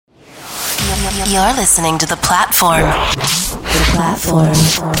You're listening to The Platform. The Platform,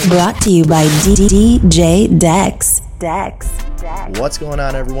 brought to you by DJ Dex. What's going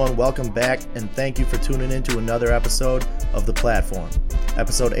on, everyone? Welcome back, and thank you for tuning in to another episode of The Platform.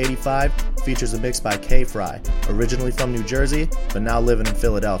 Episode 85 features a mix by K-Fry, originally from New Jersey, but now living in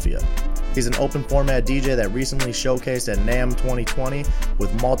Philadelphia. He's an open format DJ that recently showcased at NAMM 2020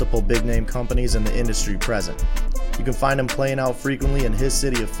 with multiple big name companies in the industry present. You can find him playing out frequently in his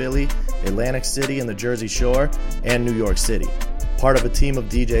city of Philly, Atlantic City and the Jersey Shore, and New York City. Part of a team of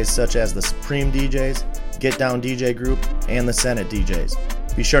DJs such as the Supreme DJs, Get Down DJ Group, and the Senate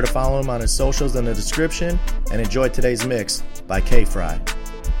DJs. Be sure to follow him on his socials in the description and enjoy today's mix by K-Fry.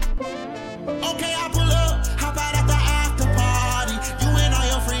 Okay, I pull up, hop out at the after party. You and all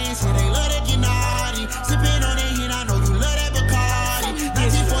your friends, yeah, they love to get naughty. Sipping on that hit, I know you love that Bacardi.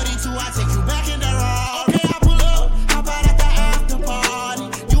 1942, I take you back in the raw. Okay, I pull up, hop out at the after party.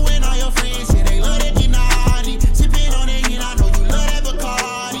 You and all your friends, yeah, they love to get naughty. Sipping on that hit, I know you love that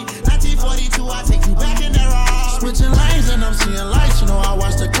Bacardi. 1942, I take you back in the raw. Switching lanes and I'm seeing lights, you know I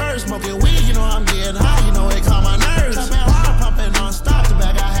watch the curves. Smoking weed, you know I'm getting high, you know it calm my nerves. Pumping hard, pumping non-stop, the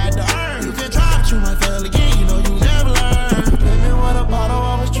bag I had to earn. You can drop, you might fail again, you know you never learn. Living with a bottle,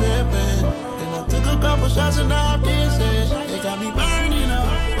 I was tripping. Then I took a couple shots and now I'm dancing. It got me burning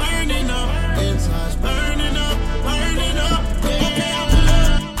up, inside's burning up, yeah. Okay, I pull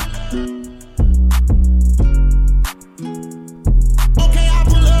up. Okay, I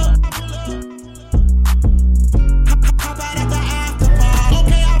pull up. Hop out at the after party.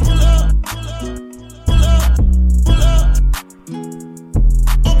 Okay, I pull up.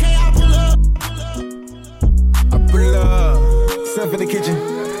 Okay, I pull up. I pull up, stuff in the kitchen.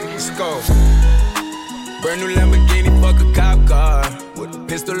 Let's go. Brand new Lamborghini, fuck a cop car. With a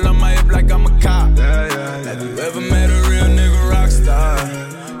pistol on my hip like I'm a cop. Have you ever met a real nigga rock star?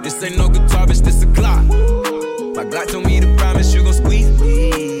 This ain't no guitar, bitch, this a clock. My Glock told me to promise you gon' squeeze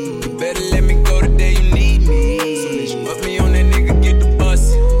me. You better let me go the day you need me. So bitch, put me on that nigga, get the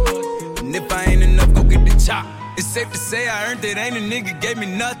bus. And if I ain't enough, go get the chop. It's safe to say I earned it, ain't a nigga gave me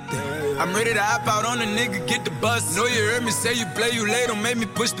nothing. I'm ready to hop out on a nigga, get the bus. Know you heard me say you play, you late, don't make me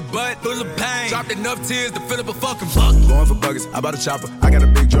push the butt. Full of pain, dropped enough tears to fill up a fucking bucket. Going for buckets, I bought a chopper. I got a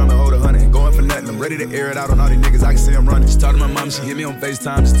big drum and hold 100. Going for nothing, I'm ready to air it out on all these niggas, I can see them running. She talked to my mom, she hit me on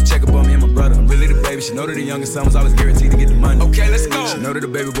FaceTime just to check up on me and my brother. I'm really the baby, she know that the youngest son was always guaranteed to get the money. Okay, let's go. She know that the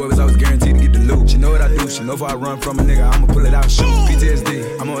baby boy was always guaranteed to get the loot. She know what I do, she know if I run from a nigga, I'ma pull it out, shoot.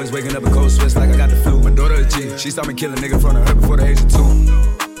 PTSD, I'm always waking up in cold sweats like I got the flu. My daughter a G, she saw me kill a nigga in front of her before the age of 2.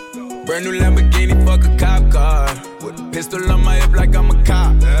 Brand new Lamborghini, fuck a cop car. With a pistol on my hip like I'm a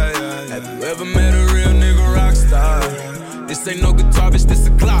cop. Have you ever met a real nigga rock star? This ain't no guitar, bitch, this a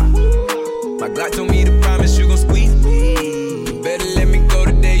clock. My Glock told me to promise you gon' squeeze me. You better let me go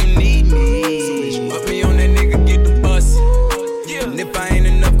the day you need me. So bitch, put me on that nigga, get the bus. And if I ain't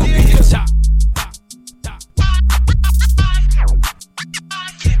enough, go get your chop.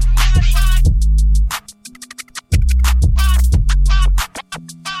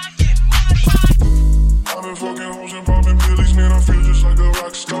 Fucking hoes and popping pillies, man, I feel just like a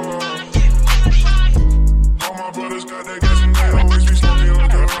rock star. All my brothers got that gas and they always be smoking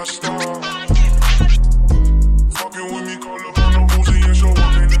like a rock star. Fucking with me, call up on the Uzi and show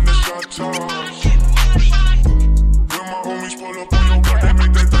up in the shot toss. When my homies pull up on your block, they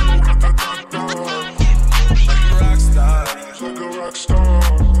make that thing go grata-ta-ta. Like a rock star, it's like a rock star.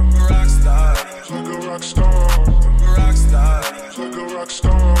 Rock star, it's like a rock star. Rock star, it's like a rock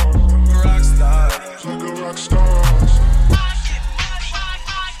star. Rock star. Like a rock stars.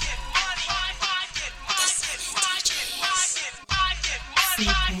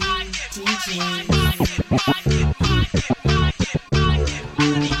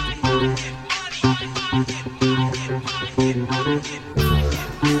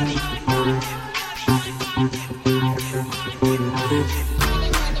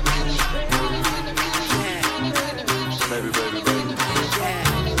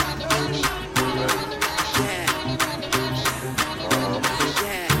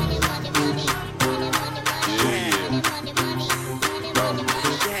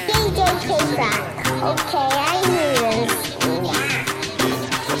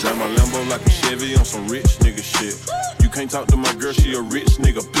 Like a Chevy on some rich nigga shit. You can't talk to my girl, she a rich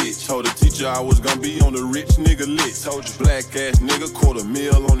nigga bitch. Told the teacher I was gonna be on the rich nigga list. Told you black ass nigga,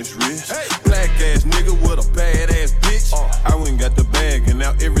 $250,000 on his wrist. Hey. Black ass nigga with a bad ass bitch. I went and got the bag and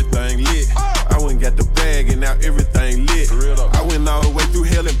now everything lit. I went and got the bag and now everything lit. I went all the way through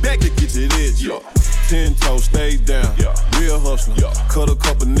hell and back to get to this. 10 toes, stay down. Real hustler. Cut a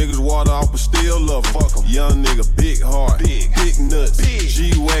couple niggas water off, but still love 'em. Young nigga, big heart, big nuts.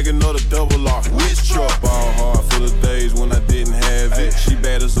 G-Wagon thinking of the double R. Which truck? Ball hard for the days when I didn't have it. She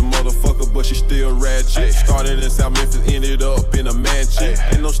bad as a motherfucker, but she still ratchet. Started in South Memphis, ended up in a mansion.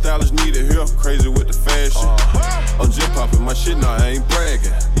 Ain't no stylist needed here, crazy with the fashion. I'm just popping my shit, now I ain't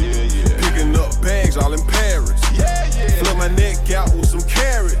bragging. Picking up bags all in Paris. Flip my neck out with some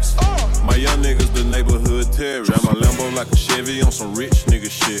carrots. My young niggas, the neighborhood terror. Drive my Lambo like a Chevy on some rich nigga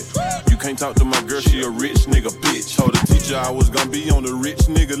shit. You can't talk to my girl, she a rich nigga bitch. Told the teacher I was gonna be on the rich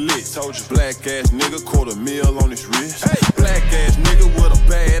nigga list. Told you black ass nigga, $250,000 on his wrist. Black ass nigga with a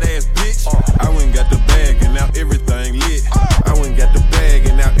bad ass bitch. I went got the bag and now everything lit. I went got the bag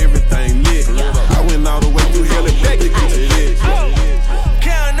and now everything lit. I went all the way through hell and back to get to this.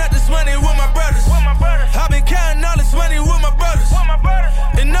 Counting up this money with my brothers. I've been counting all this money with my brothers.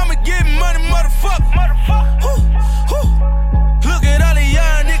 And I'ma get money, motherfucker. Look at all the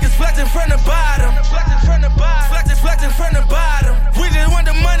young niggas flexing from the bottom. Flexing from the bottom. We just want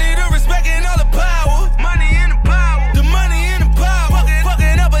the money, the respect, and all the power. Money in the power. The money in the power.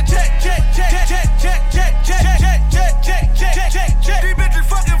 Fucking up a check. These bitches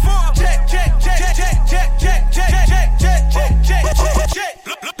fucking for check.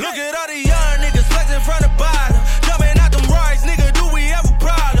 Look at all the young niggas flexing from the bottom. Jumping out them rides, nigga, do we have a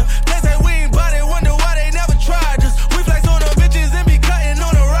problem? They say we ain't bought it, wonder why they never tried us. We flex on them bitches and be cutting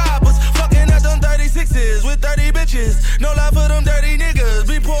on the robbers. Fucking at them 36s with 30 bitches. No love for them dirty niggas,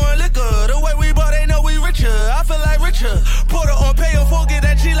 be pouring liquor. The way we bought, they know we richer. I feel like richer. Porter on pay or forget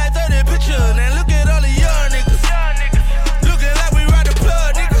that G like 30 picture. Now look at all the young niggas. Looking like we ride the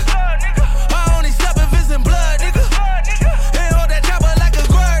plug, nigga. I only stop if it's in blood, nigga. And hold that chopper like a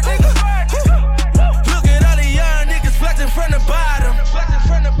guard, nigga. Look at all the young niggas flexing from the bottom.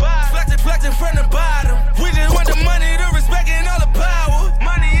 Flexing from the bottom. We just want the money, the respect, and all the power.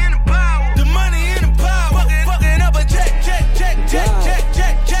 Money in the power. The money in the power. Fucking up a check.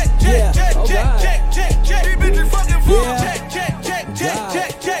 These bitches fucking full. Check.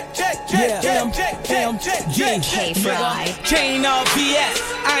 K-Fry. Chain off BS.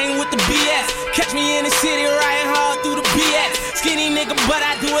 I ain't with the BS. Catch me in the city riding hard through the BS. Skinny nigga, but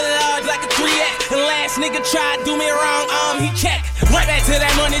I do it large like a 3X. The last nigga tried to do me wrong, he check. Right back to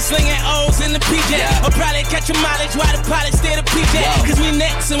that money slinging O's in the PJ. I'll probably catch a mileage while the pilot stay the PJ. Cause we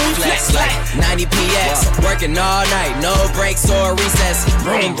next and we flex like 90 PX. Working all night, no breaks or recess.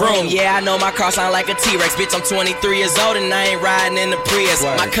 Vroom, vroom. Yeah, I know my car sound like a T-Rex. Bitch, I'm 23 years old and I ain't riding in the Prius.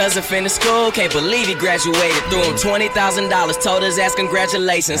 My cousin finished school, can't believe he graduated. Threw him $20,000, told his ass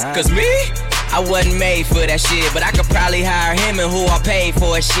congratulations. Cause me? I wasn't made for that shit, but I could probably hire him and who I paid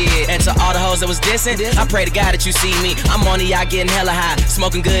for shit. And to all the hoes that was dissing, I pray to God that you see me. I'm on the yacht getting hella high,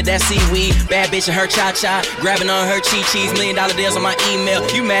 smoking good, that seaweed. Bad bitch and her cha-cha, grabbing on her chi-chis. $1 million deals on my email.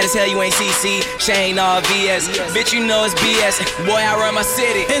 You mad as hell, you ain't CC. Shane all VS, bitch, you know it's BS. Boy, I run my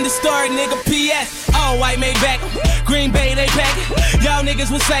city. In the story, nigga, PS. All white made back, Green Bay, they pack. Y'all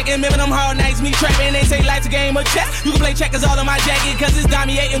niggas was slacking, remember them hard nights, me trapping. They say life's a game of chess. You can play checkers all on my jacket, cause it's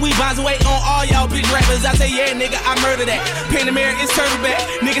dominating. We bonds away on all y'all big rappers. I say, yeah, nigga, I murder that. Paint American turtle back.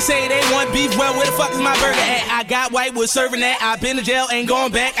 Niggas say they want beef, well, where the fuck is my burger at? I got white, was serving that. I been to jail, ain't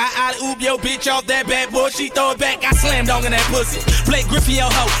going back. I oop your bitch off that bad boy, she throw it back. I slam dunk in that pussy. Blake Griffin, yo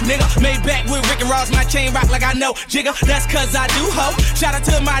ho, nigga. Made back with Rick and Ross, my chain rock like I know. Jigga, that's cause I do ho. Shout out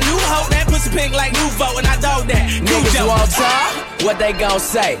to my new ho. That pussy pink like Nouveau, and I dog that. Niggas won't talk, what they gon'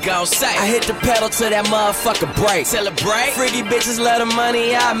 say? I hit the pedal to that motherfucker break. Celebrate, freaky bitches love the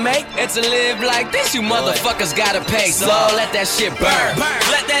money I make. And to live like this, you motherfuckers gotta pay. So let that shit burn.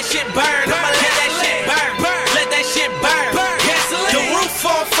 Let that shit burn. I'ma let that shit burn. Let that shit burn. Gasoline. The roof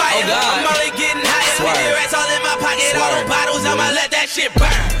on fire. Oh, I'm only getting higher. Rats all in my pocket. All them bottles. I'ma let that shit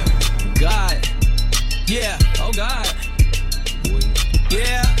burn. God, Yeah. oh God,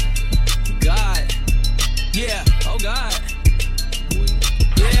 Yeah. God, Yeah. oh God,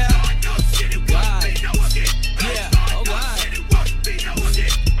 Yeah. God, Yeah. oh God,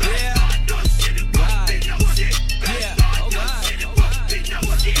 Yeah. Yeah. oh God.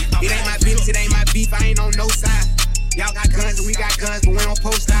 It ain't my business, it ain't my beef, I ain't on no side. Y'all got guns and we got guns, but we don't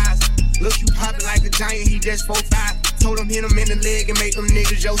post eyes. Look, you poppin' like a giant, he just 4'5". Told him hit him in the leg and make them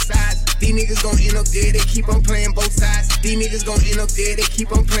niggas your size. These niggas gon' end up dead, they keep on playing both sides. These niggas gon' end up dead, they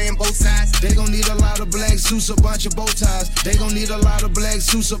keep on playing both sides. They gon' need a lot of black suits, a bunch of bow ties. They gon' need a lot of black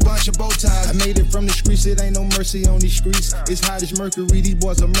suits, a bunch of bow ties. I made it from the streets, it ain't no mercy on these streets. It's hot as mercury, these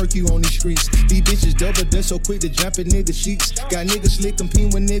boys are murky on these streets. These bitches double dust so quick to jump in nigga sheets. Got niggas slick competing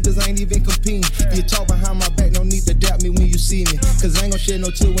when niggas ain't even competing. You talk behind my back, no need to doubt me when you see me. Cause I ain't gon' shed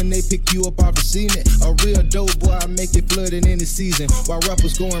no tear when they pick you up off the cement. A real dope boy, I make get flooded in the season. While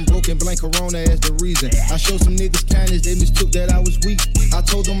rappers going broke and blame Corona as the reason. I showed some niggas kindness, they mistook that I was weak. I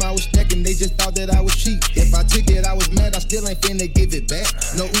told them I was stacking, they just thought that I was cheap. If I took it, I was mad, I still ain't finna give it back.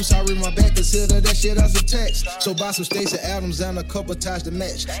 No oops, I read my back, consider that shit as a tax. So buy some Stacey Adams and a couple ties to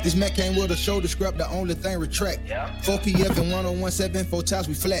match. This Mac came with a shoulder scrap, the only thing retract. 4 PF and 1017, 4 times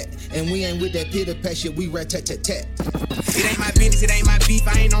we flat. And we ain't with that pitter pat shit, we rat tat tat tat. It ain't my business, it ain't my beef,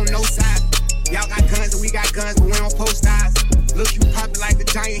 I ain't on no side. Y'all got guns and we got guns, but we don't post eyes. Look, you poppin' like a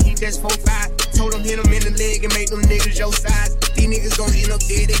giant, he just 4'5". Told him hit him in the leg and make them niggas your size. These niggas gon' end up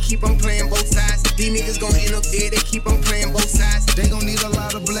dead, they keep on playing both sides. These niggas gon' end up dead, they keep on playing both sides. They gon' need a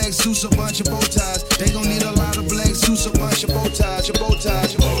lot of black suits, a bunch of bow ties. They gon' need a lot of black suits, a bunch of bow ties, your bow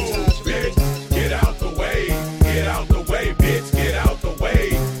ties, your bow ties. Bitch, get out the way, get out the way, bitch, get out the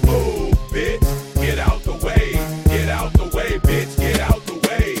way. Move, bitch, get out the way, get out the way, bitch, get out the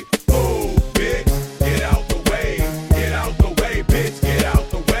way. Move, bitch, get out the way, get out the way, bitch, get out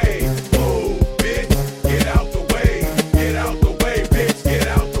the way. Move, bitch, get out the way, get out the way, bitch, get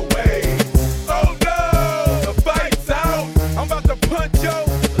out the way. Oh no, the fight's out. I'm about to punch your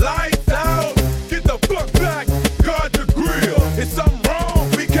lights out. Get the fuck back, guard the grill. It's something wrong,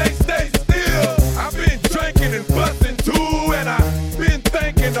 we can't stay still. I've been drinking and busting too, and I've been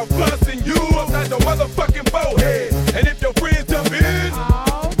thinking of busting you upside the motherfucking forehead. And if your friends jump in,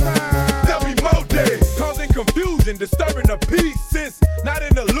 there'll be more days. Causing confusion, disturbing the peace. Since not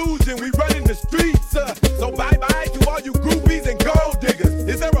an illusion, we running the streets. So bye-bye to all you groupies and gold diggers.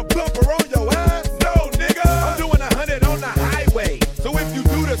 Is there a bumper on your ass? No, nigga. I'm doing 100 on the highway. So if you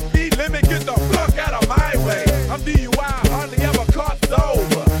do the speed limit, get the fuck out of my way. I'm DUI, hardly ever caught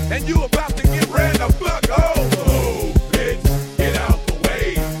sober. And you about to get ran the fuck over. Move, bitch, get out the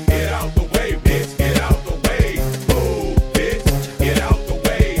way. Get out the way, bitch, get out the way. Move, bitch,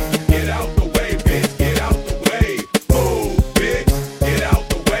 get out the way. Get out the way, bitch,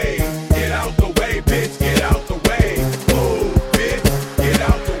 get out the way. Move, bitch, get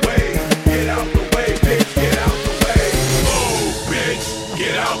out the way. Get out the way, bitch, get out the way.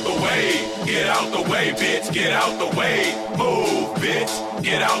 Move, bitch, get out the way. Get out the way, bitch, get out the way. Move, bitch,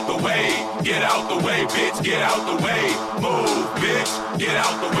 get out the way. Get out the way, bitch, get out the way. Move, bitch, get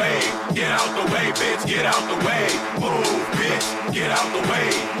out the way. Get out the way, bitch, get out the way. Move, bitch, get out the way. Get out the way, bitch, get out the way. Move, bitch, get out the way.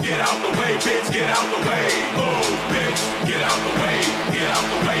 Get out the way, bitch, get out the way. Move, bitch, get out the way.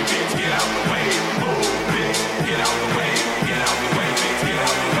 Get out the way, bitch, get out the way. Move, bitch, get out the way. Get out the way, bitch, get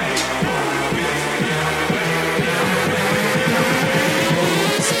out the way. Move, bitch, get out the way.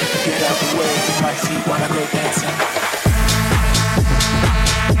 Get out the way, my feet wanna go dancing.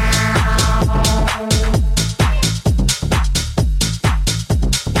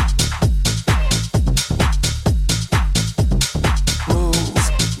 Move,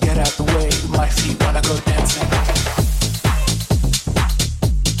 get out the way, my feet wanna go dancing.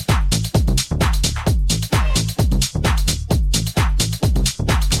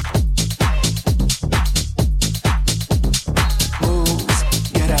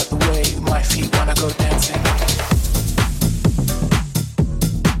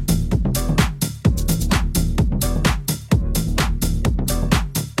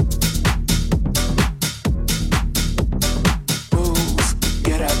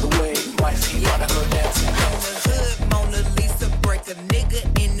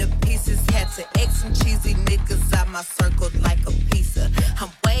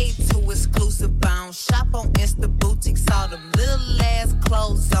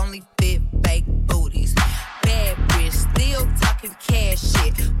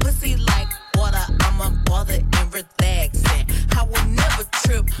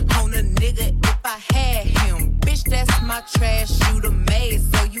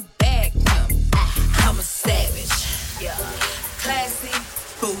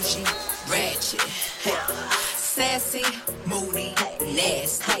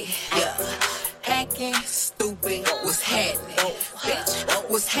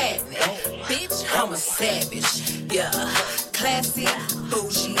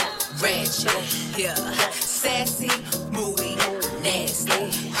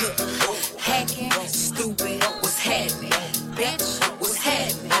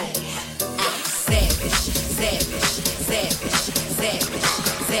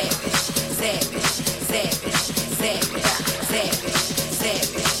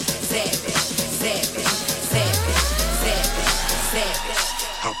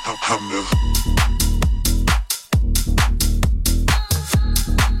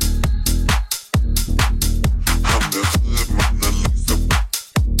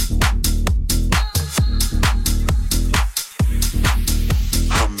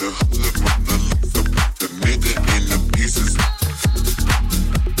 I'm the hood Mona Lisa, the nigga in the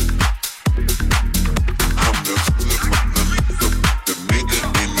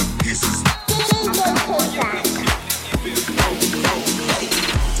This is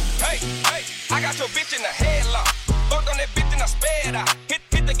I got your bitch in the headlock. Fucked on that bitch and I sped out. Hit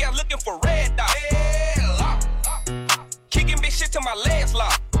the gal looking for red dot. Headlock. Kicking bitch shit till my legs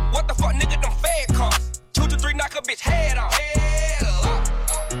lock. What the fuck, nigga, them fed costs. 2 to 3 knock a bitch head off. Headlock.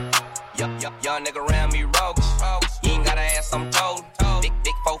 Young nigga around me rogues. You ain't gotta ask, I'm told. Big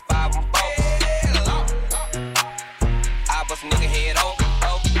 4-5, I'm folks. I bust a nigga head over.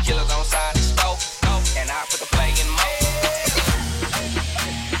 Killers on side of the stove. And I put the play in mode.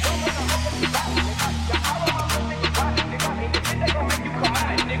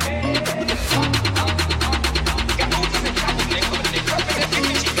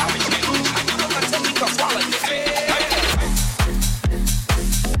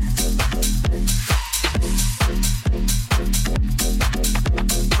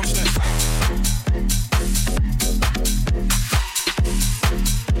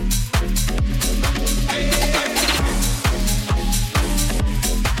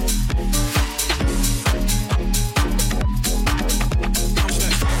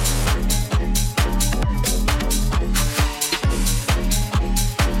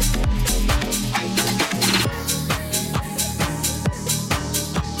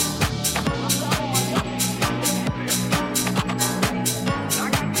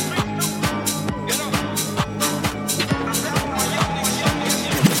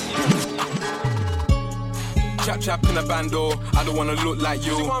 Chap in a bando, I don't wanna look like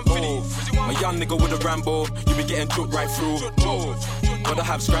you. My young nigga with a Rambo, you be getting took right through. Gotta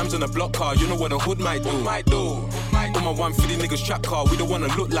have scrams in a block car, you know what a hood might do. All my 150 niggas trap car, we don't wanna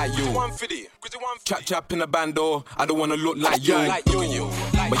look like you. Chap in a bando, I don't wanna look like you.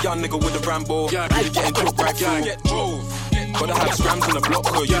 My young nigga with a Rambo, you be getting took right through. Gotta have scrams in a block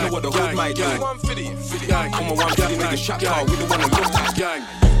car, you know what the hood might do. All my 150 niggas trap car, we don't wanna look like you.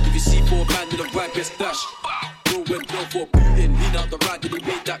 If you see 4 man in a white best dash. Went well for Putin, lean out the ride and he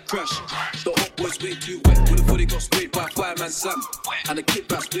made that crash. The hot boy's way too wet, with the body got sprayed by Fireman Sam. And the kid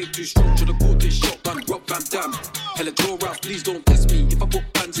back's way too strong, should have caught this shotgun, rock Van Dam. Hella draw rounds, please don't test me. If I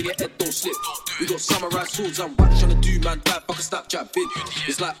put bands in your head, don't slip. We got samurai swords and wax trying to do man bad, fuck a Snapchat vid.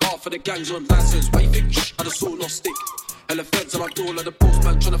 It's like half of the gangs on license, why you think I just saw no stick? Hella feds on my door like the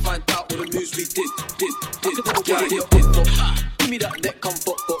postman, trying to find out what the moves we did. Give me that neck, come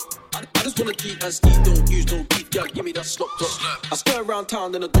fuck. I just wanna eat and ski, don't use no beef, yeah, give me that slop top. I skirt around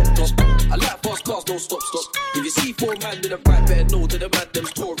town in a dot top. I like fast cars, don't stop. If you see 4 man in a ride, better know that the man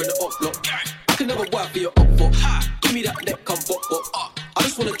them's touring the up block. I can never wipe for your up for. Give me that neck, come fuck. I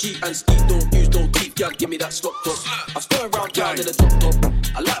just wanna G and ski, don't use no teeth, yeah, give me that slop top. I skirt around town in a dot top.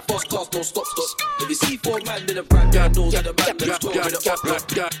 I like fast cars, don't stop. If you see 4 man in a ride, better know that the man them's touring the up block.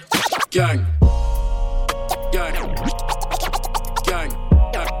 Gang.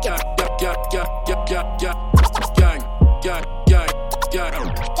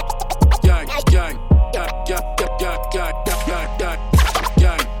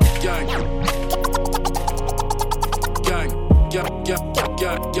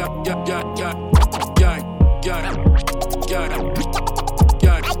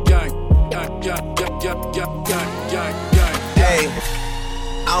 Hey,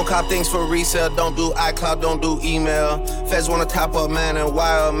 I don't cop things for resale, don't do iCloud, don't do email. Feds wanna top up man and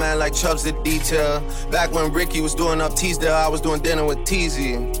wild man like Chubbs did detail. Back when Ricky was doing up Teasdale, I was doing dinner with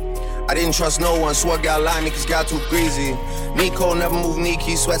Teasy. I didn't trust no one, swore gal lied me cause got too greasy. Nico never move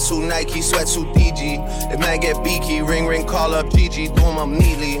Nike, sweatsuit Nike, sweatsuit DG. If man get beaky, ring, call up Gigi, do him up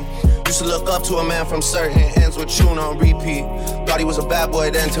neatly. Used to look up to a man from certain ends with tune on repeat. Thought he was a bad boy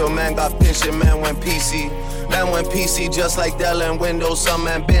then till man got pinched and man went PC. Man went PC just like Dell and Windows, some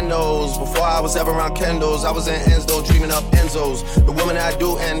man Bendos. Before I was ever around Kendos, I was in Enzo, dreaming up Enzos. The woman I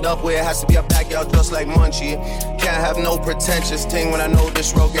do end up with has to be a backyard just like Munchie. Can't have no pretentious thing when I know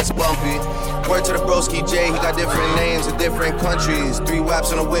this road gets bumpy. Word to the broski J, he got different names in different countries. 3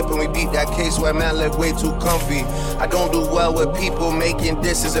 whaps on a whip and we beat that case where man lived way too comfy. I don't do well with people making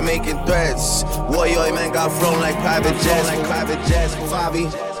disses and making threats. Warrior man got flown like private jets. Favi,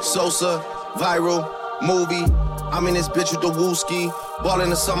 Sosa, viral, movie. I'm in this bitch with the wooski. Ball in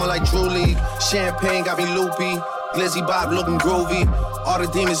the summer like Drew League. Champagne got me loopy. Glizzy Bob looking groovy. All the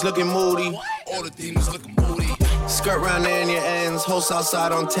demons looking moody. all the demons looking moody. Skirt round there in your ends, host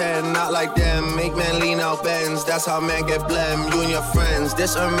outside on 10, not like them. Make man lean out bends, that's how man get blem. You and your friends,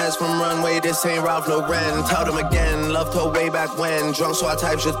 this Hermes from Runway, this ain't Ralph Lauren. Tell them again, loved her way back when. Drunk so I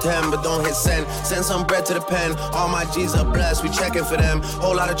type shit 10, but don't hit send. Send some bread to the pen, all my G's are blessed, we checking for them.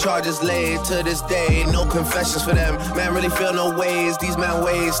 Whole lot of charges laid to this day, no confessions for them. Man really feel no ways, these man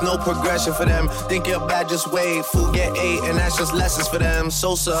ways, no progression for them. Think you're bad, just wait, food get 8, and that's just lessons for them.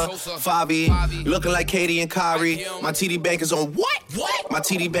 Sosa, Fabi, looking like Katie and Kyrie. My TD bank is on what? My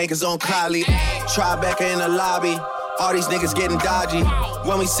TD bank is on Kylie. Tribeca in the lobby. All these niggas getting dodgy.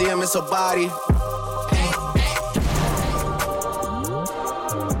 When we see him, it's a body.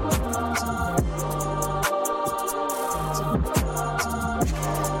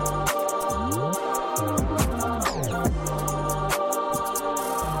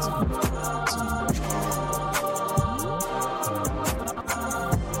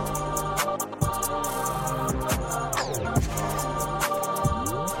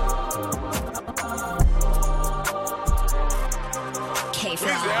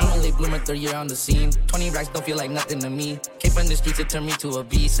 Third year on the scene, 20 racks don't feel like nothing to me. Came from the streets, it turned me to a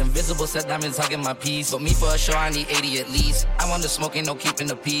beast. Invisible set diamonds hugging my piece. But me for a show, I need 80 at least. I want the smoking, no keeping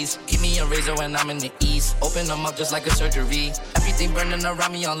the peace. Keep me a razor when I'm in the east. Open them up just like a surgery. Everything burning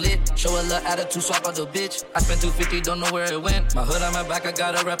around me on lit. Show a little attitude, swap out the bitch. I spent 250, don't know where it went. My hood on my back, I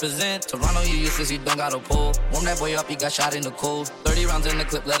gotta represent. Toronto, you useless, you don't got a pull. Warm that boy up, he got shot in the cold. 30 rounds in the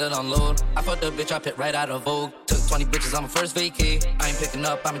clip, let it unload. I fucked the bitch, I pit right out of Vogue. Took 20 bitches on my first vacay. I ain't picking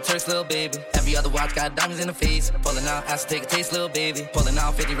up, I'm a Turk's little baby. Every other watch got diamonds in the face. Pulling out, ask to take a taste, little baby. Pulling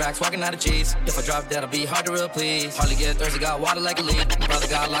out 50 racks, walking out of chase. If I drop dead, I'll be hard to replace. Hardly get thirsty, got water like a lake. My brother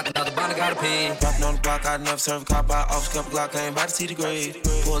got locked, another bond, I gotta pay. Rapping on the block, I never serve a cop. I off couple Glock, I ain't about to see the grade.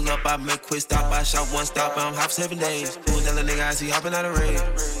 Pull up, I make quick stop. I shot one stop, I'm hop 7 days. Pull down the nigga, I see hopping out of raid.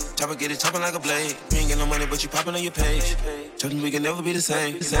 Chopper get it chopping like a blade. You ain't get no money, but you popping on your page. Told me we can never be the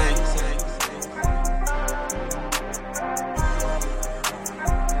same.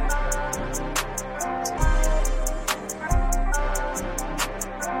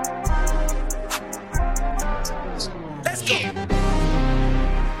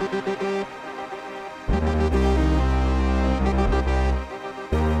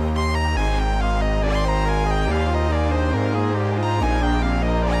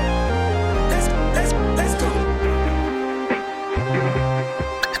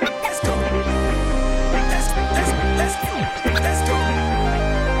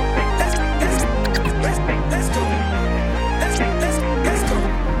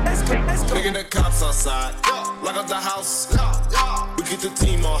 Outside, lock up the house. We keep the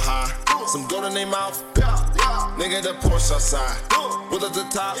team on high. Some gold in their mouth. Nigga, the Porsche outside. With at the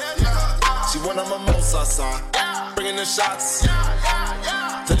top. She want on my most outside. Bringing the shots.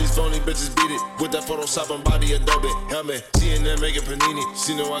 Tell these phony bitches beat it. With that Photoshop and body Adobe. Helmet. She in there making panini.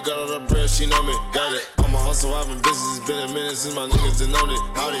 She know I got all the bread. She know me. Got it. I'm a hustle. I've been business. It's been a minute since my niggas done known it.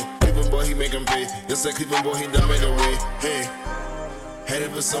 Howdy. Cleveland boy, he make 'em pay. Yes, that Cleveland boy, he done made a way. Hey.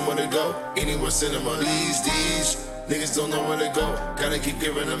 Headed for somewhere to go, anywhere cinema. These niggas don't know where to go. Gotta keep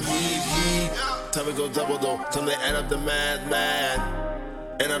giving them heat. Time to go double though, time to add up the mad.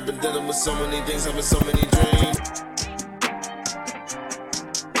 And I've been dealing with so many things, having so many dreams.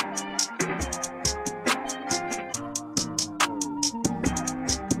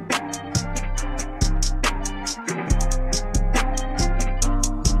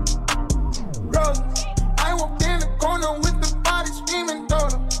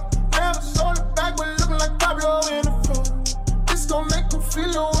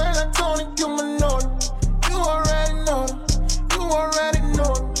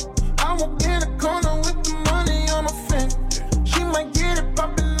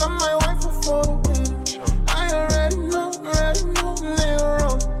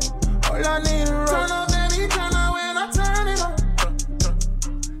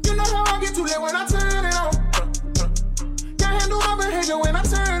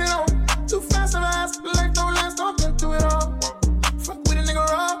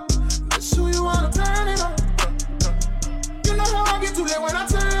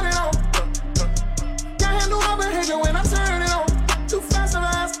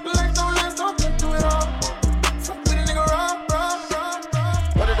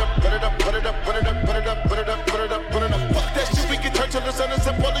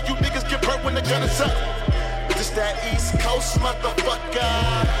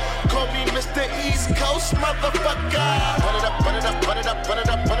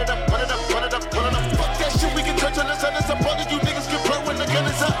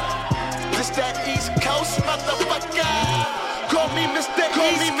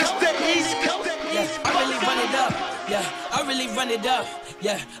 I really run it up. run it up.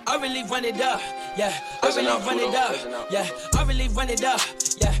 Yeah, I really run it up. Yeah, I really run it up. Yeah, I really run it up.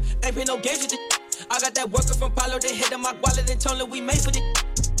 Yeah, ain't been no games with this. I got that worker from Palo, they hit on my wallet and told her we made for this.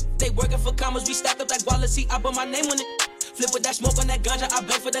 They working for commas, we stacked up like wallet, see, I put my name on it. Flip with that smoke on that ganja, I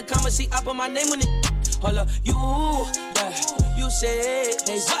blend for the commas, see, I put my name on it. Hold up, you said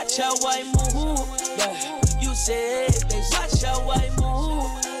they watch how I move. Yeah, you said they watch how I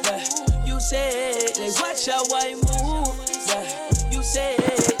move. Yeah, you said they watch how I move. Yeah, you said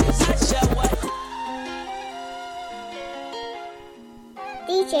they watch how I move.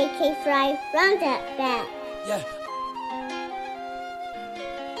 DJ K-Fry, run that back. Yeah.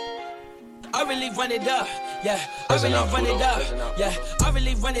 I really run it up. Yeah, I really run it up. Yeah, I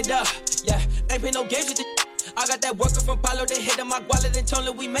really run it up. Yeah, ain't been no games with it. I got that worker from Palo, they hit on my wallet and told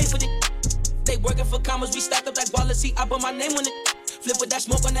her we made for it. They working for commas, we stacked up like wallet, see, I put my name on it. Flip with that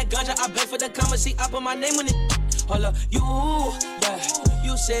smoke on that ganja, I blend for the commas, see, I put my name on it. Hold up,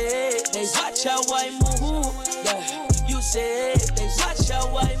 you said they watch how I move. Yeah, you said they watch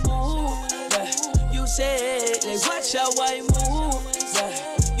how I move. Yeah, you said they watch how I move.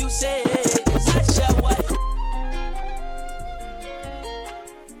 Yeah, you said they watch how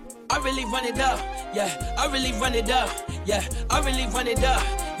I really run it up. Yeah, I really run it up. Yeah, I really run it up.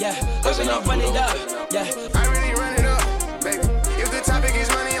 Yeah, I really run it up. Yeah, I really run it up, baby. If the topic is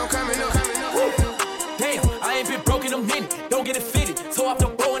money, I'm coming up. Damn, I ain't been broke in a minute. Don't get it fitted. So off the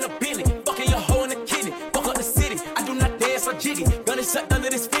bow in a Billy. Fucking your hoe in the kidney. Fuck up the city. I do not dance or jiggy. Gun is sucked under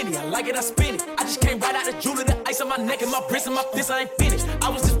this finny. I like it, I spin it. I just came right out the jewelry, the ice on my neck and my wrist and my fist. I ain't finished. I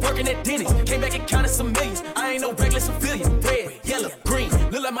was just working at Denny's. Came back and counted some millions. I ain't no regular civilian. Red, yellow, green.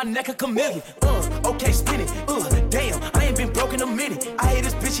 Look like my neck a chameleon. Okay, spin it. Damn, I ain't been broke in a minute. I hate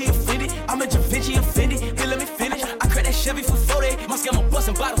this bitch, he offended. I'm a Da Vinci offended. Here, let me finish. I cracked that Chevy for 40. My scam, I'm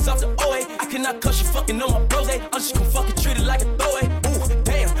busting bottles off the OA. I cannot cuss you fucking on my bros. I'm just gonna fucking treat it like a throwaway. Ooh,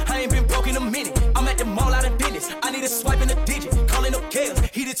 damn, I ain't been broke in a minute. I'm at the mall out in business. I need a swipe in a digit. Calling up Kales.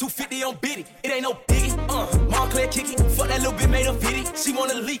 He did 250 on Biddy. It ain't no biggie. Montclair kick it. Fuck that little bit made a pity. She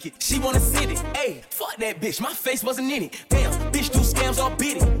wanna leak it. She wanna send it. Ayy, fuck that bitch. My face wasn't in it. Damn, bitch do scams all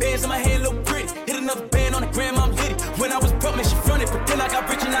beat it. Bands in my hand look pretty. Hit another band on the gram, I'm litty. When I was broke, man, she fronted. But then I got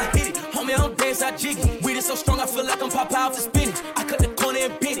rich and I hit it. Homie, I don't dance, I jiggy. Weed is so strong, I feel like I'm Popeye off the spinach. I cut the corner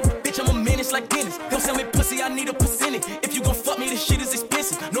and bend it. Bitch, I'm a menace like Dennis. Don't sell me pussy, I need a percentage. If you gon' fuck me, this shit is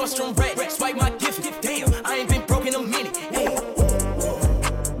expensive. Nordstrom rack, swipe my gift. Damn, I ain't been broke in a minute. Hey.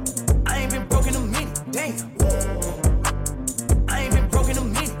 I ain't been broke in a minute. Damn. I ain't been broke in a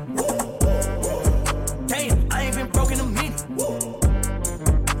minute. Damn, I ain't been broke in a minute.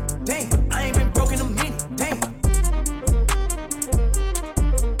 Damn, I ain't been broke in a minute. Damn.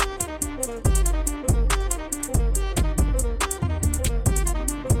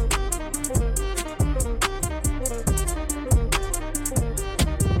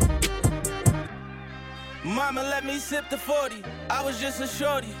 Mama let me sip the 40, I was just a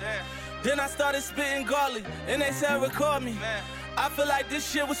shorty. Then I started spitting garlic, and they said record me. I feel like this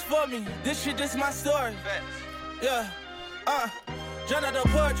shit was for me, this shit just my story. Yeah, jump out the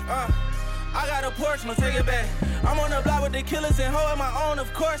porch, I got a Porsche, no take it back. I'm on the block with the killers and holding my own,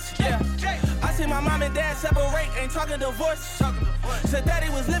 of course, yeah. I see my mom and dad separate, ain't talking divorce. Said daddy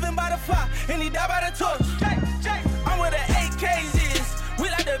was living by the fire, and he died by the torch. I'm where the AKs is, we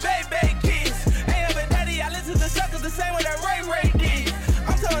like the baby kids. Ain't ever daddy, I listen to suckers the same way that Ray did.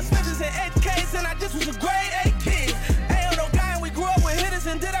 I'm telling Smithers and HKs, and I just was a grade 8 kid. Ain't no guy, and we grew up with hitters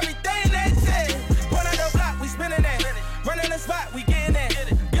and did everything they said. Run out the block, we spinning that. Running the spot, we getting that.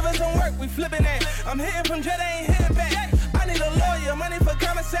 Give us some work, we flipping that. I'm hitting from jet, I ain't hitting back. I need a lawyer, money for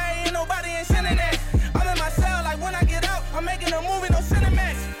commissary, and nobody ain't sending that. I'm in my cell, like when I get out, I'm making a movie, no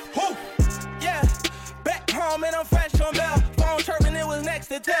Cinemax. Whoo, yeah. Back home and I'm fresh on bail. Phone chirping, it was next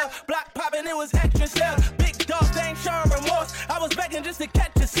to tell. Block popping, it was extra sell. Big dog, they ain't showing remorse. I was begging just to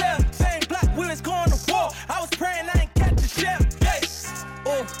catch a cell. Same block, we was going to war. I was praying I ain't catch a shell. Yes,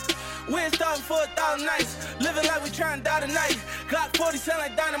 oh. We ain't starting for 1,000 nights. Living like we trying to die tonight. Glock 40 sound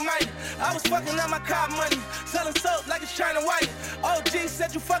like dynamite. I was fucking up my car money. Selling soap like it's China white. OG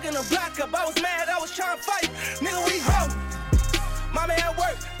said you fucking a block up. I was mad, I was trying to fight. Nigga, we home. Mommy at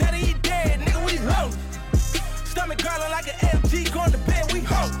work, daddy he dead. Nigga, we home. Stomach growling like an LG. Going to bed, we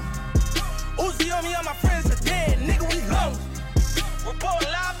home. Uzi on me, all my friends are dead. Nigga, we home. Report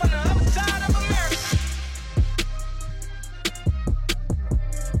live